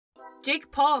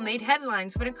Jake Paul made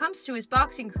headlines when it comes to his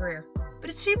boxing career, but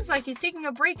it seems like he's taking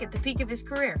a break at the peak of his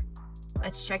career.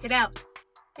 Let's check it out.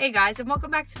 Hey guys, and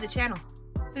welcome back to the channel.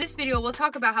 For this video, we'll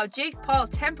talk about how Jake Paul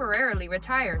temporarily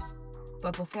retires.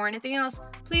 But before anything else,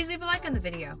 please leave a like on the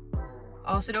video.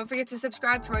 Also, don't forget to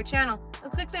subscribe to our channel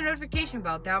and click the notification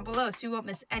bell down below so you won't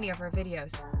miss any of our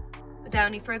videos. Without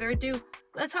any further ado,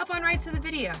 let's hop on right to the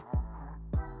video.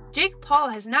 Jake Paul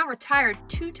has now retired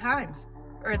 2 times,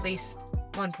 or at least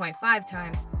 1.5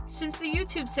 times, since the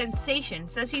YouTube sensation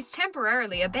says he's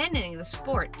temporarily abandoning the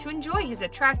sport to enjoy his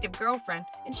attractive girlfriend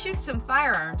and shoot some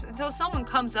firearms until someone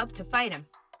comes up to fight him.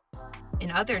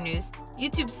 In other news,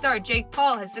 YouTube star Jake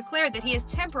Paul has declared that he is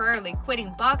temporarily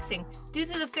quitting boxing due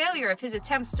to the failure of his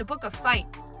attempts to book a fight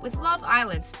with Love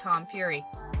Island's Tom Fury.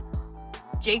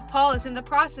 Jake Paul is in the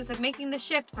process of making the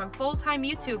shift from full-time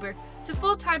YouTuber to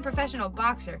full-time professional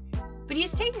boxer, but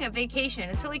he's taking a vacation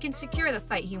until he can secure the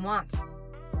fight he wants.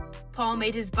 Paul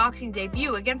made his boxing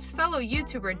debut against fellow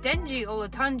YouTuber Denji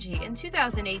Olatunji in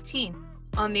 2018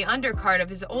 on the undercard of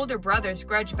his older brother's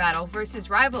grudge battle versus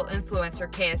rival influencer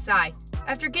KSI,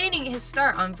 after gaining his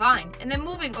start on Vine and then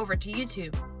moving over to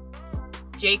YouTube.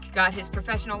 Jake got his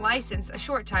professional license a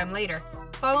short time later,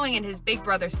 following in his big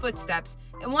brother's footsteps,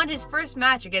 and won his first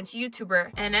match against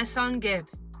YouTuber Aneson Gibb.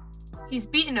 He's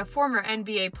beaten a former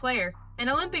NBA player, an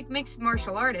Olympic mixed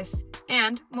martial artist,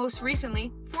 and, most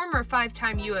recently, former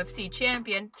 5-time UFC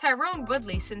champion Tyron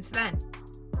Woodley since then.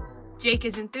 Jake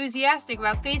is enthusiastic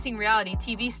about facing reality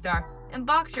TV star and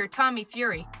boxer Tommy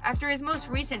Fury after his most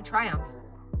recent triumph.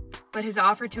 But his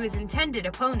offer to his intended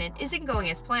opponent isn't going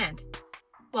as planned.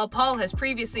 While Paul has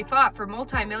previously fought for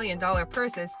multi-million-dollar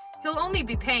purses, he'll only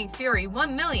be paying Fury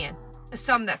 $1 million, a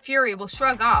sum that Fury will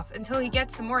shrug off until he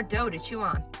gets some more dough to chew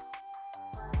on.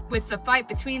 With the fight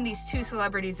between these two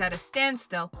celebrities at a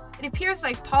standstill, it appears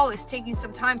like Paul is taking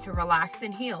some time to relax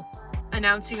and heal,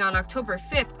 announcing on October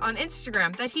 5th on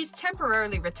Instagram that he's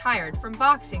temporarily retired from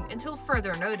boxing until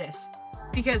further notice,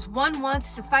 because one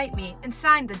wants to fight me and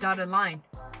signed the dotted line.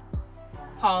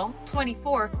 Paul,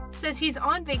 24, says he's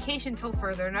on vacation till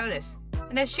further notice,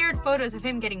 and has shared photos of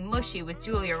him getting mushy with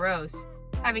Julia Rose,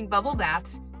 having bubble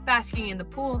baths, basking in the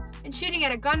pool, and shooting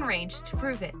at a gun range to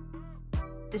prove it.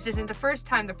 This isn't the first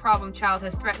time the problem child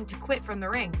has threatened to quit from the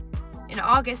ring. In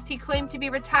August, he claimed to be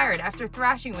retired after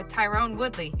thrashing with Tyron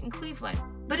Woodley in Cleveland.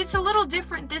 But it's a little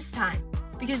different this time,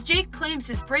 because Jake claims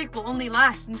his break will only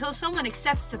last until someone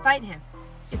accepts to fight him.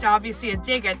 It's obviously a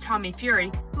dig at Tommy Fury,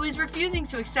 who is refusing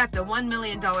to accept a $1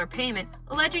 million payment,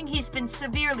 alleging he's been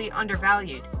severely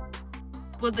undervalued.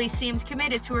 Woodley seems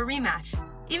committed to a rematch,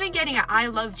 even getting a I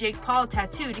Love Jake Paul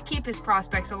tattoo to keep his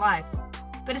prospects alive.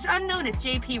 But it's unknown if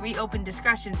JP reopened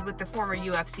discussions with the former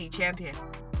UFC champion.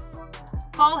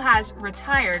 Paul has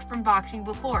retired from boxing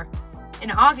before.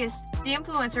 In August, the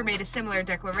influencer made a similar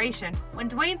declaration when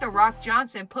Dwayne "The Rock"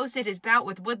 Johnson posted his bout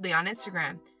with Woodley on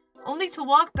Instagram, only to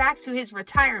walk back to his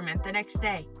retirement the next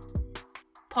day.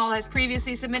 Paul has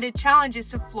previously submitted challenges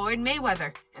to Floyd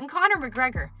Mayweather and Conor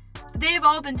McGregor, but they have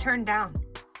all been turned down.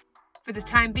 For the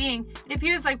time being, it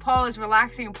appears like Paul is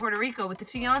relaxing in Puerto Rico with his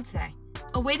fiancée,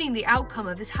 awaiting the outcome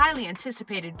of his highly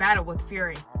anticipated battle with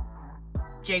Fury.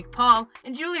 Jake Paul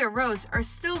and Julia Rose are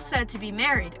still said to be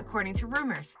married, according to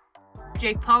rumors.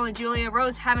 Jake Paul and Julia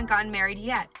Rose haven't gotten married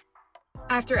yet.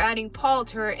 After adding Paul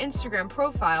to her Instagram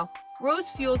profile, Rose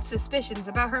fueled suspicions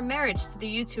about her marriage to the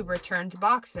YouTuber turned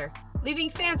boxer, leaving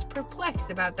fans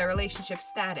perplexed about their relationship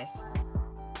status.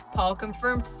 Paul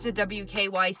confirmed to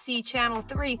WKYC Channel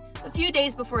 3 a few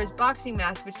days before his boxing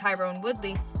match with Tyron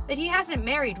Woodley that he hasn't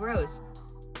married Rose.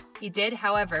 He did,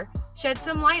 however, shed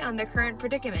some light on their current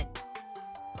predicament.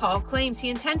 Paul claims he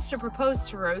intends to propose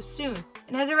to Rose soon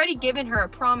and has already given her a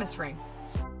promise ring.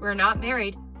 "We're not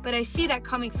married, but I see that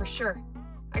coming for sure.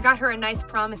 I got her a nice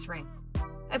promise ring.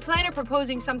 I plan on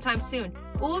proposing sometime soon,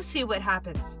 but we'll see what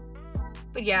happens.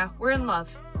 But yeah, we're in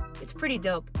love. It's pretty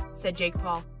dope," said Jake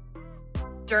Paul.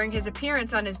 During his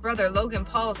appearance on his brother Logan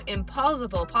Paul's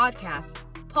Implausible podcast,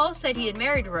 Paul said he had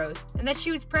married Rose and that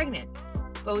she was pregnant,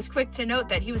 but was quick to note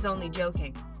that he was only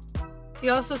joking. He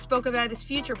also spoke about his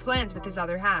future plans with his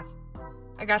other half.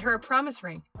 "I got her a promise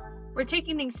ring. We're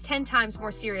taking things 10 times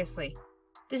more seriously.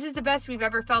 This is the best we've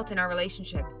ever felt in our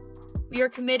relationship. We are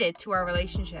committed to our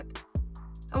relationship.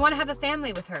 I want to have a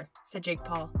family with her," said Jake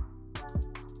Paul.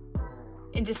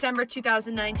 In December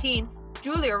 2019,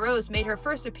 Julia Rose made her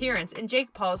first appearance in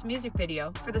Jake Paul's music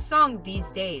video for the song These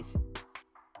Days.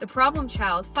 The problem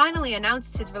child finally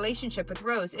announced his relationship with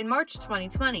Rose in March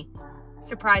 2020.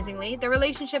 Surprisingly, the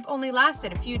relationship only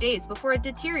lasted a few days before it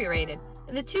deteriorated,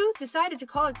 and the two decided to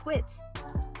call it quits.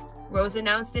 Rose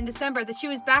announced in December that she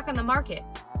was back on the market.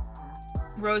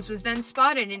 Rose was then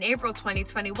spotted in April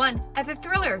 2021 at the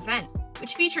Thriller event,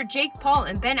 which featured Jake Paul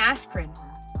and Ben Askren.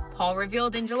 Paul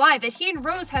revealed in July that he and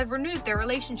Rose had renewed their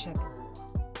relationship.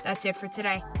 That's it for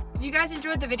today. If you guys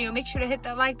enjoyed the video, make sure to hit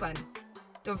that like button.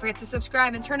 Don't forget to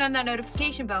subscribe and turn on that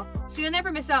notification bell so you'll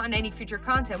never miss out on any future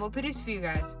content we'll produce for you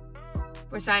guys.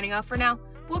 We're signing off for now.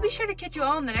 We'll be sure to catch you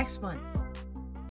all in the next one.